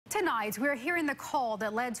Tonight, we're hearing the call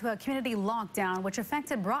that led to a community lockdown, which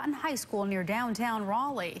affected Broughton High School near downtown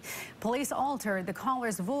Raleigh. Police altered the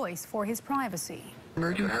caller's voice for his privacy.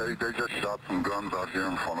 Hey, they just shot some guns out here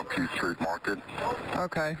in front of P Street Market.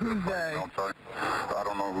 Okay, who's they? Outside. I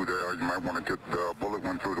don't know who they are. You might want to get the bullet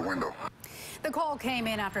went through the window. The call came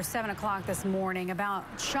in after 7 o'clock this morning about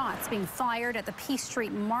shots being fired at the P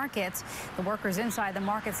Street Market. The workers inside the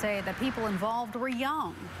market say the people involved were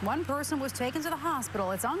young. One person was taken to the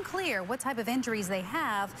hospital. It's unclear what type of injuries they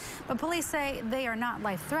have, but police say they are not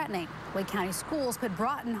life-threatening. Wake County Schools put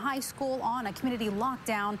Broughton High School on a community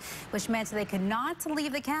lockdown, which meant they could not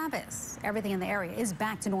leave the campus. Everything in the area is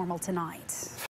back to normal tonight.